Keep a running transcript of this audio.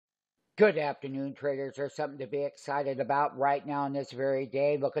Good afternoon, traders. There's something to be excited about right now in this very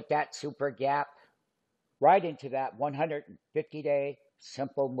day. Look at that super gap right into that 150-day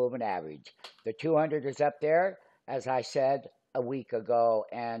simple moving average. The 200 is up there, as I said a week ago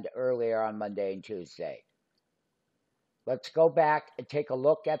and earlier on Monday and Tuesday. Let's go back and take a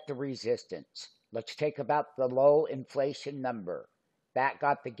look at the resistance. Let's take about the low inflation number. That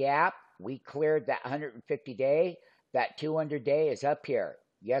got the gap. We cleared that 150-day. That 200-day is up here.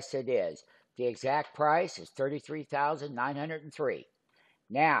 Yes, it is. The exact price is 33,903.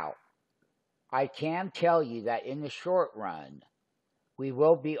 Now, I can tell you that in the short run, we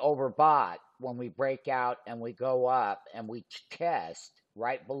will be overbought when we break out and we go up and we test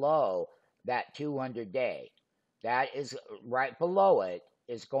right below that 200-day. That is right below it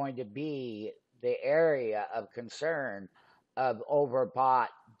is going to be the area of concern of overbought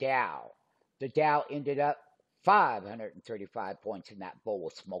Dow. The Dow ended up 535 points, and that bull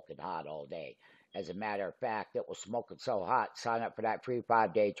was smoking hot all day. As a matter of fact, it was smoking so hot. Sign up for that free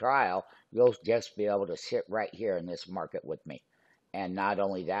 5-day trial. You'll just be able to sit right here in this market with me. And not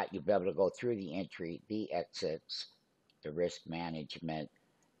only that, you'll be able to go through the entry, the exits, the risk management,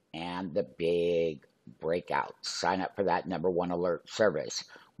 and the big breakouts. Sign up for that #1 alert service.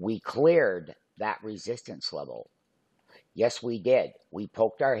 We cleared that resistance level. Yes, we did. We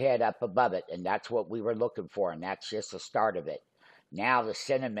poked our head up above it, and that's what we were looking for, and that's just the start of it. Now the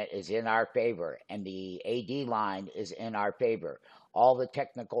sentiment is in our favor, and the AD line is in our favor. All the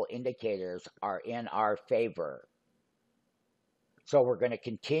technical indicators are in our favor. So we're going to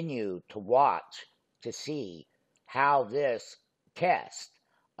continue to watch to see how this test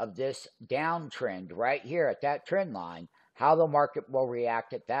of this downtrend right here at that trend line, how the market will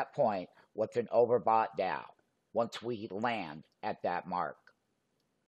react at that point with an overbought Dow once we land at that mark.